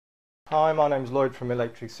Hi, my name is Lloyd from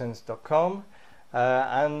electricsense.com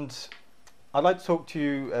and I'd like to talk to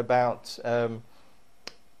you about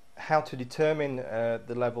how to determine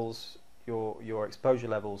the levels, your exposure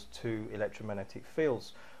levels to electromagnetic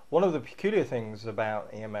fields. One of the peculiar things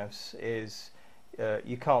about EMFs is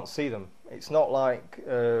you can't see them. It's not like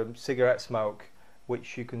cigarette smoke,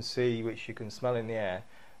 which you can see, which you can smell in the air.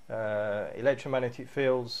 Electromagnetic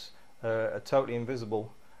fields are totally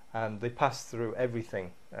invisible, and they pass through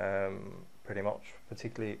everything, pretty much,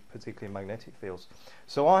 particularly magnetic fields.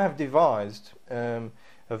 So I have devised a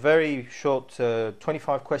very short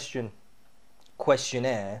 25 question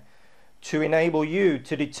questionnaire to enable you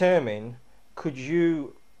to determine could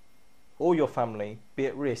you or your family be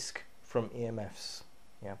at risk from EMFs,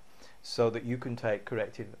 so that you can take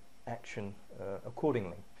corrective action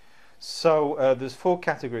accordingly. So there's five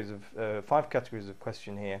categories of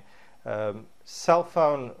question here. Cell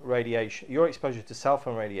phone radiation, your exposure to cell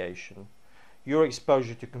phone radiation, your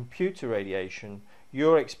exposure to computer radiation,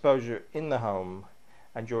 your exposure in the home,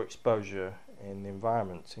 and your exposure in the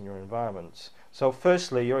environment, in your environments. So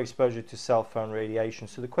firstly, your exposure to cell phone radiation.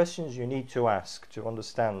 So the questions you need to ask to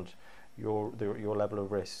understand your level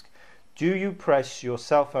of risk. Do you press your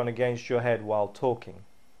cell phone against your head while talking?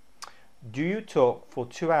 Do you talk for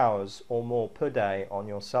 2 hours or more per day on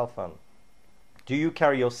your cell phone? Do you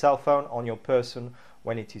carry your cell phone on your person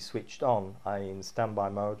when it is switched on, i.e. in standby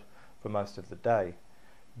mode, for most of the day?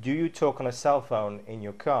 Do you talk on a cell phone in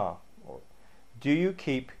your car? Do you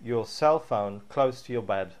keep your cell phone close to your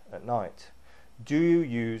bed at night? Do you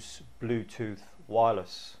use Bluetooth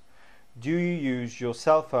wireless? Do you use your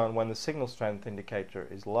cell phone when the signal strength indicator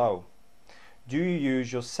is low? Do you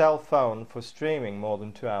use your cell phone for streaming more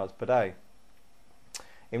than 2 hours per day?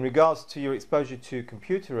 In regards to your exposure to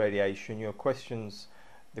computer radiation, the questions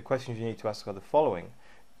you need to ask are the following.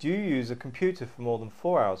 Do you use a computer for more than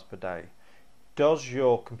 4 hours per day? Does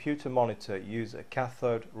your computer monitor use a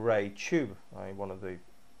cathode ray tube, one of the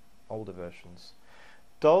older versions?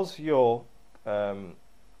 Does your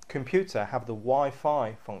computer have the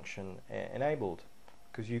Wi-Fi function enabled?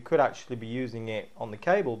 Because you could actually be using it on the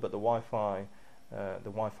cable, but the Wi-Fi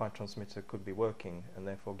transmitter could be working and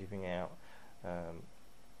therefore giving out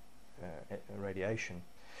radiation.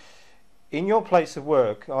 In your place of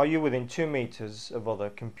work, are you within 2 meters of other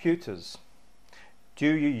computers? Do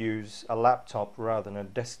you use a laptop rather than a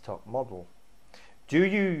desktop model? Do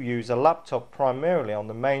you use a laptop primarily on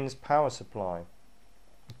the mains power supply?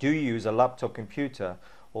 Do you use a laptop computer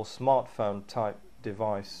or smartphone type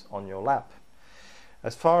device on your lap?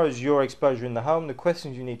 As far as your exposure in the home, the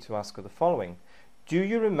questions you need to ask are the following. Do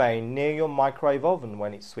you remain near your microwave oven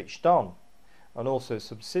when it's switched on? And also a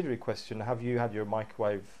subsidiary question, have you had your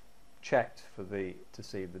microwave checked to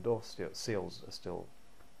see if the door seals are still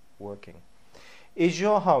working? Is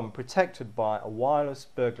your home protected by a wireless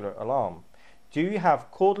burglar alarm? Do you have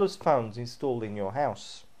cordless phones installed in your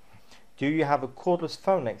house? Do you have a cordless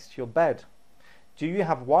phone next to your bed? Do you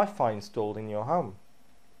have Wi-Fi installed in your home?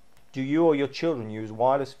 Do you or your children use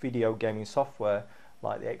wireless video gaming software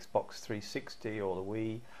like the Xbox 360 or the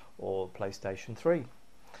Wii or PlayStation 3?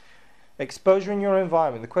 Exposure in your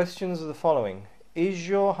environment. The questions are the following. Is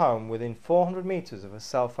your home within 400 meters of a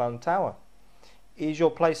cell phone tower? Is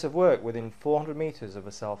your place of work within 400 meters of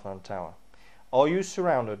a cell phone tower? Are you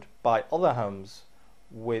surrounded by other homes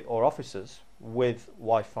or offices with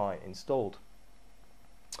Wi-Fi installed?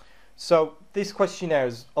 So this questionnaire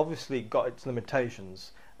has obviously got its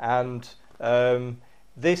limitations, and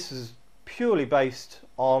this is purely based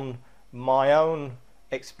on my own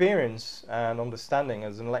experience and understanding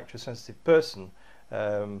as an electrosensitive person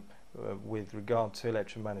with regard to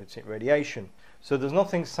electromagnetic radiation. So there's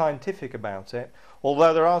nothing scientific about it,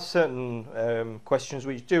 although there are certain questions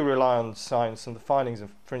which do rely on science and the findings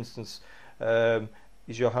of, for instance,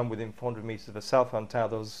 is your home within 400 meters of a cell phone tower?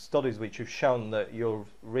 Those studies which have shown that your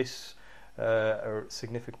risks are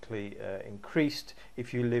significantly increased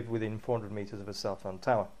if you live within 400 meters of a cell phone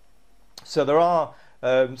tower. So there are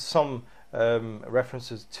some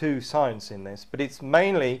references to science in this, but it's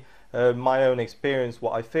mainly my own experience,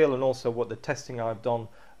 what I feel, and also what the testing I've done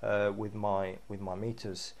with my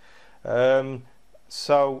meters.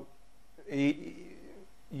 So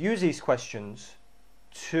use these questions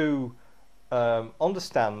to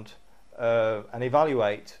understand and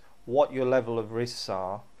evaluate what your level of risks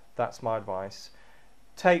are. That's my advice.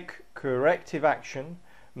 Take corrective action.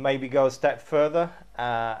 Maybe go a step further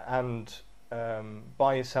and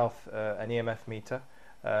buy yourself an EMF meter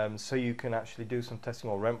so you can actually do some testing,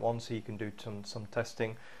 or rent one so you can do some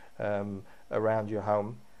testing around your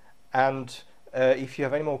home. And if you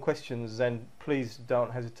have any more questions, then please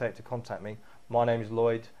don't hesitate to contact me. My name is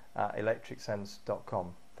Lloyd, at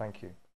electricsense.com. Thank you.